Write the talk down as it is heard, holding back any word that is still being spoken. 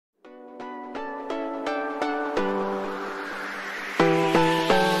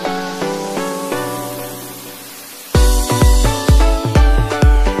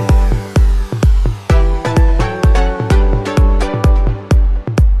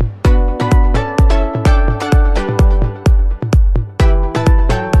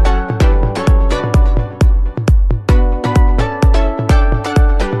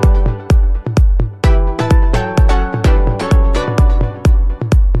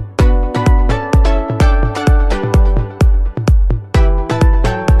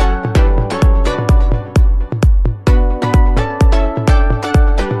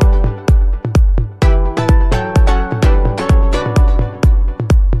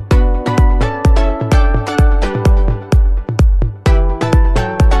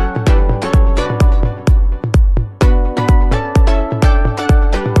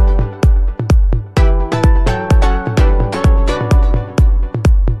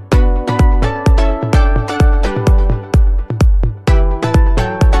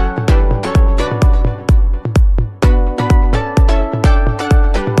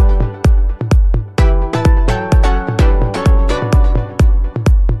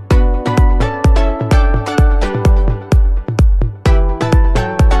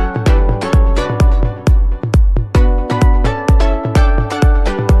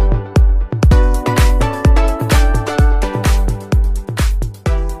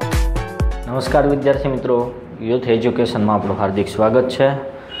નમસ્કાર વિદ્યાર્થી મિત્રો, યુથ એજ્યુકેશનમાં આપણું હાર્દિક સ્વાગત છે.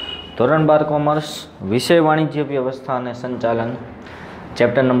 ધોરણ 12 કોમર્સ, વિષય વાણિજ્ય વ્યવસ્થા અને સંચાલન,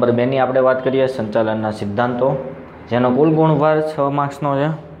 ચેપ્ટર નંબર 2ની આપણે વાત કરીએ. સંચાલનના સિદ્ધાંતો, જેનો કુલ ગુણભાર 6 માર્ક્સનો છે.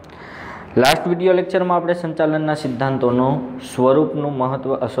 લાસ્ટ વિડીયો લેક્ચરમાં આપણે સંચાલનના સિદ્ધાંતોનું સ્વરૂપનું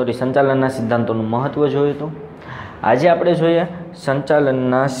સંચાલનના સિદ્ધાંતોનું મહત્ત્વ જોયું હતું. આજે આપણે જોઈએ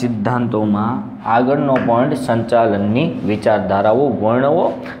સંચાલનના સિદ્ધાંતોમાં આગળનો પોઈન્ટ, સંચાલનની વિચારધારાઓ વર્ણવો,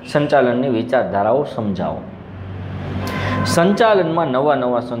 સંચાલનની વિચારધારાઓ સમજાવો. સંચાલનમાં નવા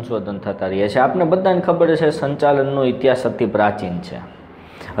નવા સંશોધન થતા રહે છે. આપણે બધાને ખબર છે સંચાલનનો ઇતિહાસ અતિ પ્રાચીન છે.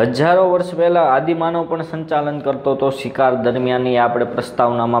 હજારો વર્ષ પહેલાં આદિમાનવ પણ સંચાલન કરતો હતો. શિકાર દરમિયાનની આપણે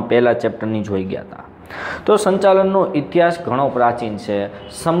પ્રસ્તાવનામાં પહેલા ચેપ્ટરની જોઈ ગયા હતા. તો સંચાલનનો ઇતિહાસ ઘણો પ્રાચીન છે.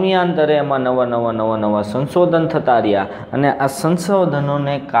 સમયાંતરે એમાં નવા સંશોધન થતા રહ્યા અને આ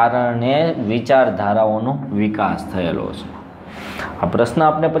સંશોધનોને કારણે વિચારધારાઓનો વિકાસ થયેલો છે. આ પ્રશ્ન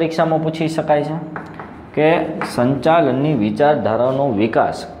આપણે પરીક્ષામાં પૂછી શકાય છે કે સંચાલનની વિચારધારાનો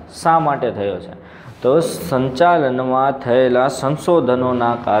વિકાસ શા માટે થયો છે? તો સંચાલનમાં થયેલા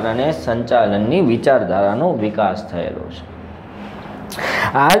સંશોધનોના કારણે સંચાલનની વિચારધારાનો વિકાસ થયેલો છે.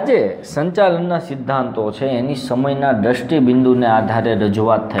 આજે સંચાલનના સિદ્ધાંતો છે એની સમયના દ્રષ્ટિબિંદુને આધારે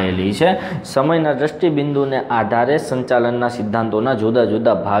રજૂઆત થયેલી છે. સમયના દ્રષ્ટિબિંદુને આધારે સંચાલનના સિદ્ધાંતોના જુદા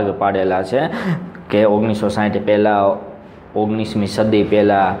જુદા ભાગ પાડેલા છે કે 1960 પહેલાં, 19મી સદી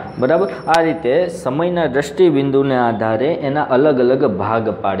પહેલાં, બરાબર. આ રીતે સમયના દ્રષ્ટિબિંદુને આધારે એના અલગ અલગ ભાગ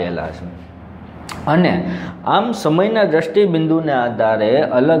પાડેલા છે. અને આમ સમયના દ્રષ્ટિબિંદુને આધારે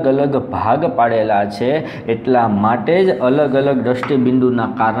અલગ અલગ ભાગ પાડેલા છે. એટલા માટે જ અલગ અલગ દ્રષ્ટિબિંદુના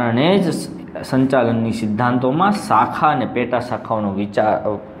કારણે જ સંચાલનની સિદ્ધાંતોમાં શાખા અને પેટા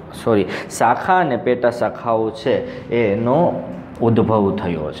શાખાઓ છે એનો ઉદ્ભવ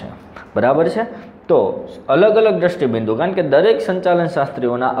થયો છે, બરાબર છે. તો અલગ અલગ દ્રષ્ટિબિંદુ, કારણ કે દરેક સંચાલન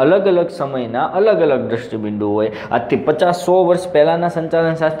શાસ્ત્રીઓના અલગ અલગ સમયના અલગ અલગ દ્રષ્ટિબિંદુ હોય. આજથી 50-100 વર્ષ પહેલાંના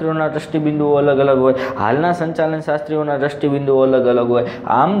સંચાલન શાસ્ત્રીઓના દ્રષ્ટિબિંદુઓ અલગ અલગ હોય, હાલના સંચાલન શાસ્ત્રીઓના દ્રષ્ટિબિંદુઓ અલગ અલગ હોય.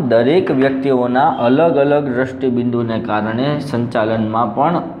 આમ દરેક વ્યક્તિઓના અલગ અલગ દ્રષ્ટિબિંદુને કારણે સંચાલનમાં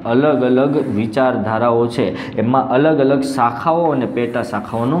પણ અલગ અલગ વિચારધારાઓ છે, એમાં અલગ અલગ શાખાઓ અને પેટા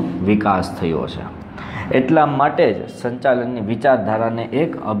શાખાઓનો વિકાસ થયો છે. એટલા માટે જ સંચાલનની વિચારધારાને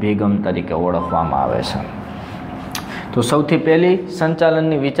એક અભિગમ તરીકે ઓળખવામાં આવે છે. તો સૌથી પહેલી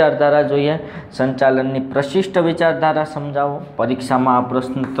સંચાલનની વિચારધારા જોઈએ. સંચાલનની પ્રશિષ્ટ વિચારધારા સમજાવો. પરીક્ષામાં આ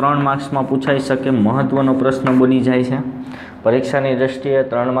પ્રશ્ન 3 માર્ક્સમાં પૂછાઈ શકે, મહત્ત્વનો પ્રશ્ન બની જાય છે. પરીક્ષાની દ્રષ્ટિએ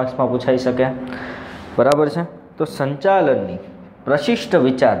 3 માર્ક્સમાં પૂછાઈ શકે, બરાબર છે. તો સંચાલનની પ્રશિષ્ટ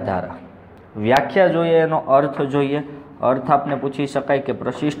વિચારધારા, વ્યાખ્યા જોઈએ, એનો અર્થ જોઈએ. અર્થ આપને પૂછી શકાય કે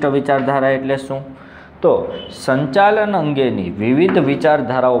પ્રશિષ્ટ વિચારધારા એટલે શું? તો સંચાલન અંગેની વિવિધ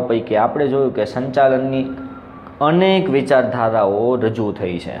વિચારધારાઓ પૈકી આપણે જોયું કે સંચાલનની અનેક વિચારધારાઓ રજૂ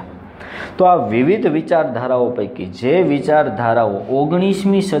થઈ છે. તો આ વિવિધ વિચારધારાઓ પૈકી જે વિચારધારાઓ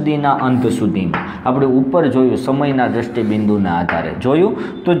 19મી સદીના અંત સુધીમાં, આપણે ઉપર જોયું સમયના દ્રષ્ટિબિંદુના આધારે જોયું,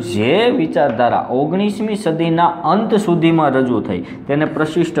 તો જે વિચારધારા 19મી સદીના અંત સુધીમાં રજૂ થઈ તેને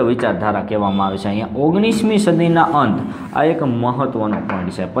પ્રશિષ્ટ વિચારધારા કહેવામાં આવે છે. અહીંયા 19મી સદીના અંત, આ એક મહત્ત્વનો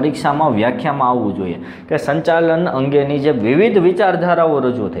પોઈન્ટ છે. પરીક્ષામાં વ્યાખ્યામાં આવવું જોઈએ કે સંચાલન અંગેની જે વિવિધ વિચારધારાઓ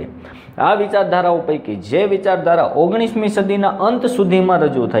રજૂ થઈ, આ વિચારધારાઓ પૈકી જે વિચારધારા 19મી સદીના અંત સુધીમાં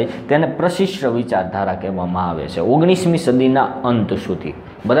રજૂ થઈ તેને પ્રશિષ્ટ વિચારધારા કહેવામાં આવે છે. 19મી સદીના અંત સુધી,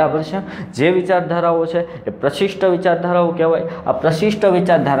 બરાબર છે. જે વિચારધારાઓ છે એ પ્રશિષ્ટ વિચારધારાઓ કહેવાય. આ પ્રશિષ્ટ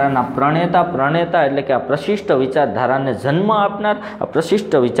વિચારધારાના પ્રણેતા એટલે કે આ પ્રશિષ્ટ વિચારધારાને જન્મ આપનાર, આ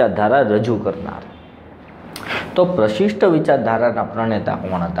પ્રશિષ્ટ વિચારધારા રજૂ કરનાર. તો પ્રશિષ્ટ વિચારધારાના પ્રણેતા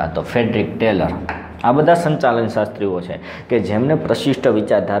કોણ હતા? તો ફ્રેડરિક ટેલર. આ બધા સંચાલન શાસ્ત્રીઓ છે કે જેમને પ્રશિષ્ટ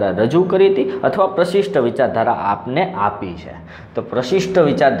વિચારધારા રજૂ કરી હતી અથવા પ્રશિષ્ટ વિચારધારા આપને આપી છે. તો પ્રશિષ્ટ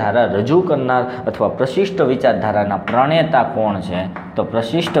વિચારધારા રજૂ કરનાર અથવા પ્રશિષ્ટ વિચારધારાના પ્રણેતા કોણ છે? તો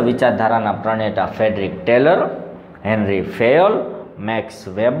પ્રશિષ્ટ વિચારધારાના પ્રણેતા Frederick Taylor, henry ફેયોલ, max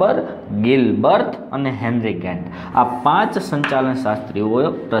weber, Gilbert અને હેનરી ગેન્ટ. આ 5 સંચાલન શાસ્ત્રીઓ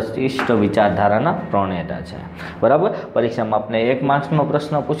પ્રશિષ્ટ વિચારધારાના પ્રણેતા છે, બરાબર. પરીક્ષામાં આપણે 1 માર્ક્સનો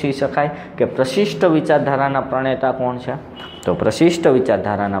પ્રશ્ન પૂછી શકાય કે પ્રશિષ્ટ વિચારધારાના પ્રણેતા કોણ છે? તો પ્રશિષ્ટ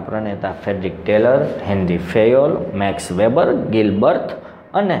વિચારધારાના પ્રણેતા Frederick Taylor, henry ફેયોલ, max weber, Gilbert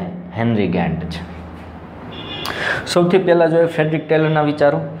અને હેનરી ગેન્ટ છે. સૌથી પહેલાં જોઈએ ફ્રેડરિક ટેલરના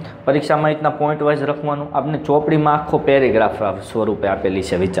વિચારો. પરીક્ષામાં રીતના પોઈન્ટ વાઇઝ લખવાનું. આપણે ચોપડીમાં આખો પેરેગ્રાફ સ્વરૂપે આપેલી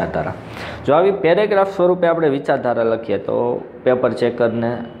છે વિચારધારા. જો આવી પેરેગ્રાફ સ્વરૂપે આપણે વિચારધારા લખીએ તો પેપર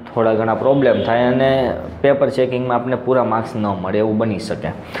ચેકરને થોડા ઘણા પ્રોબ્લેમ થાય અને પેપર ચેકિંગમાં આપણે પૂરા માર્ક્સ ન મળે એવું બની શકે.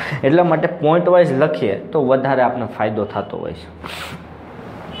 એટલા માટે પોઈન્ટ વાઇઝ લખીએ તો વધારે આપણને ફાયદો થતો હોય છે.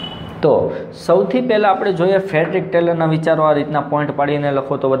 તો સૌથી પહેલાં આપણે જોઈએ ફેડરિક ટેલરના વિચારો આ રીતના પોઈન્ટ પાડીને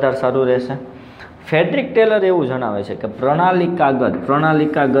લખો તો વધારે સારું રહેશે. ફેડરિક ટેલર એવું જણાવે છે કે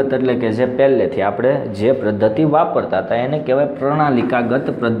પ્રણાલિકાગત એટલે કે જે પહેલેથી આપણે જે પદ્ધતિ વાપરતા હતા એને કહેવાય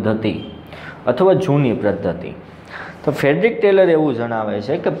પ્રણાલિકાગત પદ્ધતિ અથવા જૂની પદ્ધતિ. તો ફેડરિક ટેલર એવું જણાવે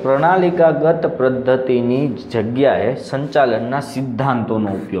છે કે પ્રણાલિકાગત પદ્ધતિની જગ્યાએ સંચાલનના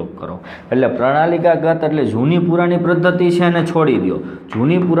સિદ્ધાંતોનો ઉપયોગ કરો. એટલે પ્રણાલિકાગત એટલે જૂની પુરાણી પદ્ધતિ છે એને છોડી દો.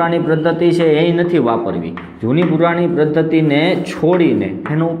 જૂની પુરાણી પદ્ધતિ છે એ નથી વાપરવી. જૂની પુરાણી પદ્ધતિને છોડીને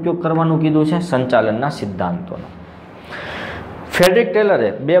એનો ઉપયોગ કરવાનું કીધું છે સંચાલનના સિદ્ધાંતોનો. ફેડરિક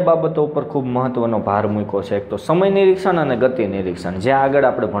ટેલરે બે બાબતો ઉપર ખૂબ મહત્વનો ભાર મૂક્યો છે. એક તો સમય નિરીક્ષણ અને ગતિ નિરીક્ષણ, જે આગળ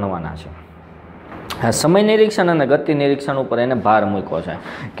આપણે ભણવાના છે. સમય નિરીક્ષણ અને ગતિ નિરીક્ષણ ઉપર એને ભાર મૂક્યો છે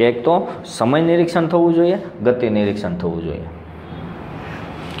કે એક તો સમય નિરીક્ષણ થવું જોઈએ, ગતિ નિરીક્ષણ થવું જોઈએ.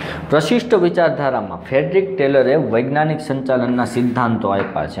 પ્રશિષ્ટ વિચારધારામાં ફેડરિક ટેલરે વૈજ્ઞાનિક સંચાલનના સિદ્ધાંતો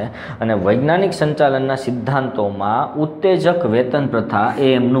આપ્યા છે અને વૈજ્ઞાનિક સંચાલનના સિદ્ધાંતોમાં ઉત્તેજક વેતન પ્રથા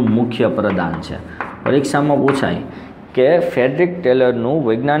એ એમનું મુખ્ય પ્રદાન છે. પરીક્ષામાં પૂછાય કે ફેડરિક ટેલરનું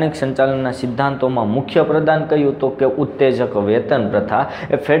વૈજ્ઞાનિક સંચાલનના સિદ્ધાંતોમાં મુખ્ય પ્રદાન કયું, તો કે ઉત્તેજક વેતન પ્રથા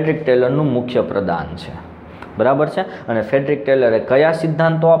એ ફેડરિક ટેલરનું મુખ્ય પ્રદાન છે. બરાબર છે. અને ફેડરિક ટેલરે કયા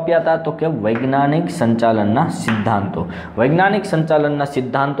સિદ્ધાંતો આપ્યા હતા, તો કે વૈજ્ઞાનિક સંચાલનના સિદ્ધાંતો. વૈજ્ઞાનિક સંચાલનના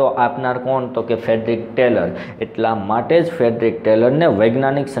સિદ્ધાંતો આપનાર કોણ, તો કે ફેડરિક ટેલર. એટલા માટે જ ફેડરિક ટેલરને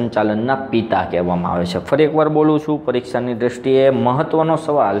વૈજ્ઞાનિક સંચાલનના પિતા કહેવામાં આવે છે. ફરી એકવાર બોલું છું, પરીક્ષાની દ્રષ્ટિએ મહત્વનો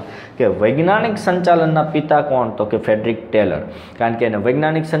સવાલ કે વૈજ્ઞાનિક સંચાલનના પિતા કોણ, તો કે ફેડરિક ટેલર. કારણ કે એને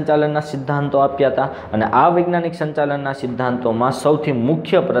વૈજ્ઞાનિક સંચાલનના સિદ્ધાંતો આપ્યા હતા અને આ વૈજ્ઞાનિક સંચાલનના સિદ્ધાંતોમાં સૌથી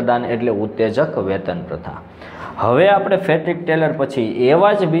મુખ્ય પ્રદાન એટલે ઉત્તેજક વેતન પ્રથા. હવે આપણે ફેડરિક ટેલર પછી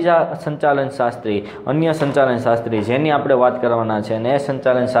એવા જ બીજા સંચાલન શાસ્ત્રી, અન્ય સંચાલન શાસ્ત્રી જેની આપણે વાત કરવાના છે, અને એ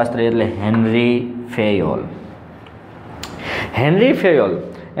સંચાલન શાસ્ત્રી એટલે હેનરી ફેયોલ. હેનરી ફેયોલ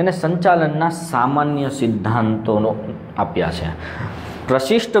એને સંચાલનના સામાન્ય સિદ્ધાંતોનો આપ્યા છે.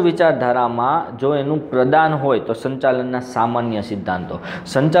 પ્રશિષ્ટ વિચારધારામાં જો એનું પ્રદાન હોય તો સંચાલનના સામાન્ય સિદ્ધાંતો.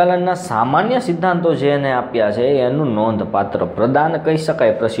 સંચાલનના સામાન્ય સિદ્ધાંતો જેને આપ્યા છે એનું નોંધપાત્ર પ્રદાન કહી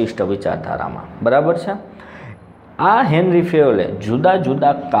શકાય પ્રશિષ્ટ વિચારધારામાં. બરાબર છે. આ હેનરી ફેયોલે જુદા જુદા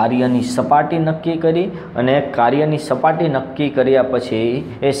કાર્યની સપાટી નક્કી કરી અને કાર્યની સપાટી નક્કી કર્યા પછી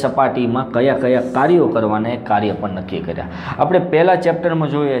એ સપાટીમાં કયા કયા કાર્યો કરવાના એ કાર્ય પણ નક્કી કર્યા. આપણે પહેલા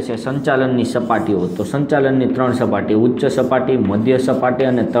ચેપ્ટરમાં જોઈએ છે સંચાલનની સપાટીઓ. તો સંચાલનની 3 સપાટી, ઉચ્ચ સપાટી, મધ્ય સપાટી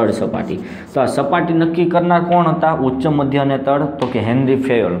અને તળ સપાટી. તો આ સપાટી નક્કી કરનાર કોણ હતા, ઉચ્ચ, મધ્ય અને તળ, તો કે હેનરી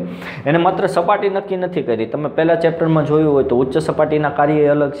ફેયોલ. એને માત્ર સપાટી નક્કી નથી કરી. તમે પહેલા ચેપ્ટરમાં જોયું હોય તો ઉચ્ચ સપાટીના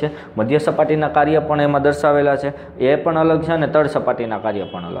કાર્ય અલગ છે, મધ્ય સપાટીના કાર્ય પણ એમાં દર્શાવેલા છે, એ પણ અલગ છે, અને તળ સપાટીના કાર્ય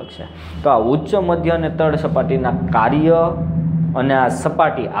પણ અલગ છે. તો આ ઉચ્ચ, મધ્ય અને તળ સપાટીના કાર્ય અને આ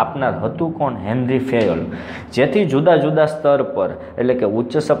સપાટી આપનાર હતું કોણ, હેનરી ફેયોલ. જેથી જુદા જુદા સ્તર પર એટલે કે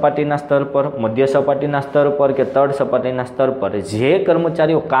ઉચ્ચ સપાટીના સ્તર પર, મધ્ય સપાટીના સ્તર પર કે તળ સપાટીના સ્તર પર જે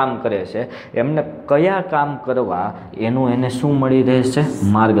કર્મચારીઓ કામ કરે છે એમને કયા કામ કરવા એનું એને શું મળી રહેશે,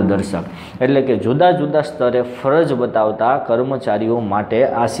 માર્ગદર્શક. એટલે કે જુદા જુદા સ્તરે ફરજ બતાવતા કર્મચારીઓ માટે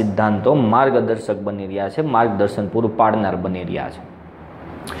આ સિદ્ધાંતો માર્ગદર્શક બની રહ્યા છે, માર્ગદર્શન પૂરું પાડનાર બની રહ્યા છે.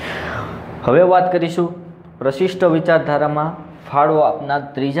 હવે વાત કરીશું પ્રશિષ્ટ વિચારધારામાં ફાળો આપનાર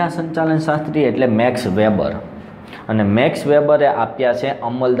ત્રીજા સંચાલન શાસ્ત્રી એટલે મેક્સ વેબર. અને મેક્સ વેબરે આપ્યા છે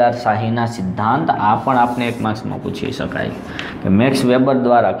અમલદારશાહીના સિદ્ધાંત. આ પણ આપને 1 માર્ક્સમાં પૂછી શકાય કે મેક્સ વેબર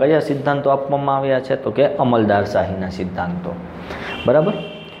દ્વારા કયા સિદ્ધાંતો આપવામાં આવ્યા છે, તો કે અમલદારશાહીના સિદ્ધાંતો. બરાબર.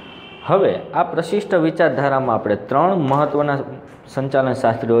 હવે આ પ્રશિષ્ટ વિચારધારામાં આપણે 3 મહત્વના સંચાલન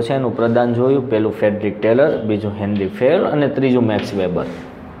શાસ્ત્રીઓ છે એનું પ્રદાન જોયું. પહેલું ફેડરિક ટેલર, બીજું હેનરી ફેયોલ અને ત્રીજું મેક્સ વેબર.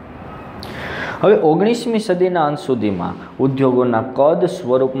 હવે 19મી સદીના અંત સુધીમાં ઉદ્યોગોના કદ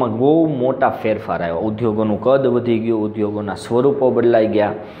સ્વરૂપમાં બહુ મોટા ફેરફાર આવ્યા. ઉદ્યોગોનું કદ વધી ગયું, ઉદ્યોગોના સ્વરૂપો બદલાઈ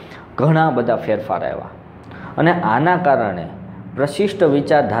ગયા, ઘણા બધા ફેરફાર આવ્યા. અને આના કારણે પ્રશિષ્ટ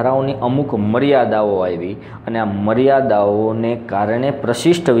વિચારધારાઓની અમુક મર્યાદાઓ આવી અને આ મર્યાદાઓને કારણે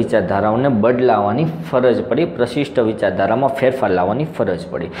પ્રશિષ્ટ વિચારધારાઓને બદલાવવાની ફરજ પડી, પ્રશિષ્ટ વિચારધારામાં ફેરફાર લાવવાની ફરજ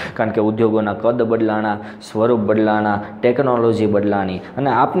પડી. કારણ કે ઉદ્યોગોના કદ બદલાણા, સ્વરૂપ બદલાણા, ટેકનોલોજી બદલાણી અને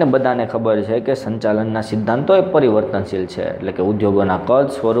આપને બધાને ખબર છે કે સંચાલનના સિદ્ધાંતો એ પરિવર્તનશીલ છે. એટલે કે ઉદ્યોગોના કદ,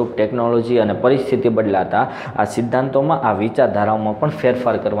 સ્વરૂપ, ટેકનોલોજી અને પરિસ્થિતિ બદલાતા આ સિદ્ધાંતોમાં, આ વિચારધારાઓમાં પણ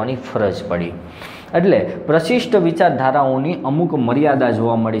ફેરફાર કરવાની ફરજ પડી. એટલે પ્રશિષ્ટ વિચારધારાઓની અમુક મર્યાદા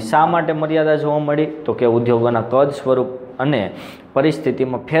જોવા મળી. શા માટે મર્યાદા જોવા મળી, તો કે ઉદ્યોગોના કદ, સ્વરૂપ અને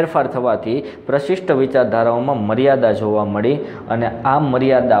પરિસ્થિતિમાં ફેરફાર થવાથી પ્રશિષ્ટ વિચારધારાઓમાં મર્યાદા જોવા મળી. અને આ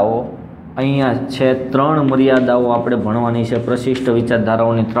મર્યાદાઓ અહીંયા છે 3 મર્યાદાઓ આપણે ભણવાની છે. પ્રશિષ્ટ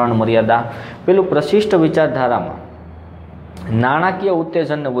વિચારધારાઓની 3 મર્યાદા. પેલું, પ્રશિષ્ટ વિચારધારામાં નાણાકીય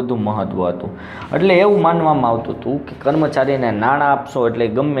ઉત્તેજનને વધુ મહત્ત્વ હતું. એટલે એવું માનવામાં આવતું હતું કે કર્મચારીને નાણાં આપશો એટલે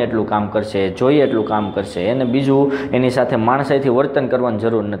ગમે એટલું કામ કરશે, જોઈએ એટલું કામ કરશે, એને બીજું એની સાથે માણસાઈથી વર્તન કરવાની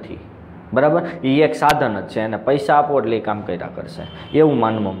જરૂર નથી. બરાબર, એ એક સાધન જ છે, એને પૈસા આપો એટલે એ કામ કર્યા કરશે, એવું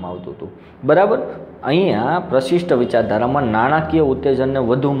માનવામાં આવતું હતું. બરાબર, અહીંયા પ્રશિષ્ટ વિચારધારામાં નાણાકીય ઉત્તેજનને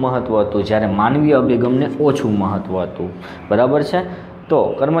વધુ મહત્ત્વ હતું, જ્યારે માનવીય અભિગમને ઓછું મહત્ત્વ હતું. બરાબર છે.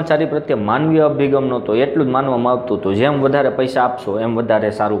 તો કર્મચારી પ્રત્યે માનવીય અભિગમનો તો એટલું જ માનવામાં આવતું હતું જેમ વધારે પૈસા આપશો એમ વધારે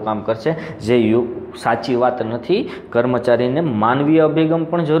સારું કામ કરશે, જે સાચી વાત નથી. કર્મચારીને માનવીય અભિગમ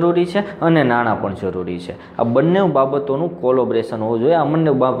પણ જરૂરી છે અને નાણાં પણ જરૂરી છે. આ બંને બાબતોનું કોલોબરેશન હોવું જોઈએ, આ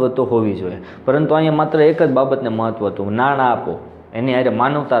બંને બાબતો હોવી જોઈએ. પરંતુ અહીંયા માત્ર એક જ બાબતને મહત્ત્વ હતું, નાણાં આપો, એની હારે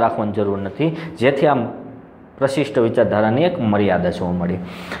માનવતા રાખવાની જરૂર નથી, જેથી આમ પ્રશિષ્ટ વિચારધારાની એક મર્યાદા જોવા મળી.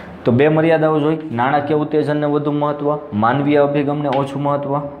 તો બે મર્યાદાઓ જોઈ, નાણાકીય ઉત્તેજનને વધુ મહત્ત્વ, માનવીય અભિગમને ઓછું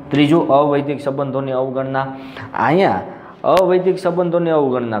મહત્ત્વ. ત્રીજું, અવૈધિક સંબંધોની અવગણના. અહીંયા અવૈધિક સંબંધોની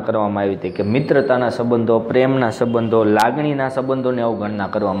અવગણના કરવામાં આવી હતી કે મિત્રતાના સંબંધો, પ્રેમના સંબંધો, લાગણીના સંબંધોની અવગણના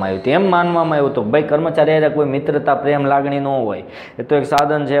કરવામાં આવી હતી. એમ માનવામાં આવ્યું હતું ભાઈ કર્મચારી હારે કોઈ મિત્રતા, પ્રેમ, લાગણી ન હોય, એ તો એક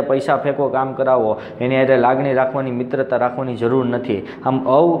સાધન છે, પૈસા ફેંકો, કામ કરાવો, એની હારે લાગણી રાખવાની, મિત્રતા રાખવાની જરૂર નથી. આમ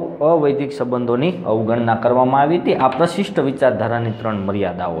અવૈધિક સંબંધોની અવગણના કરવામાં આવી હતી. આ પ્રશિષ્ટ વિચારધારાની 3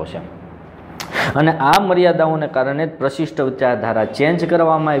 મર્યાદાઓ છે. અને આ મર્યાદાઓને કારણે જ પ્રશિષ્ટ વિચારધારા ચેન્જ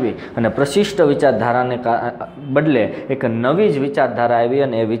કરવામાં આવી અને પ્રશિષ્ટ વિચારધારાને બદલે એક નવી જ વિચારધારા આવી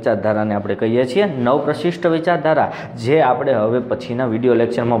અને એ વિચારધારાને આપણે કહીએ છીએ નવપ્રશિષ્ટ વિચારધારા, જે આપણે હવે પછીના વિડીયો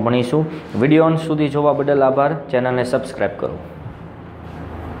લેક્ચરમાં ભણીશું. વિડીયો અંત સુધી જોવા બદલ આભાર. ચેનલને સબસ્ક્રાઈબ કરો.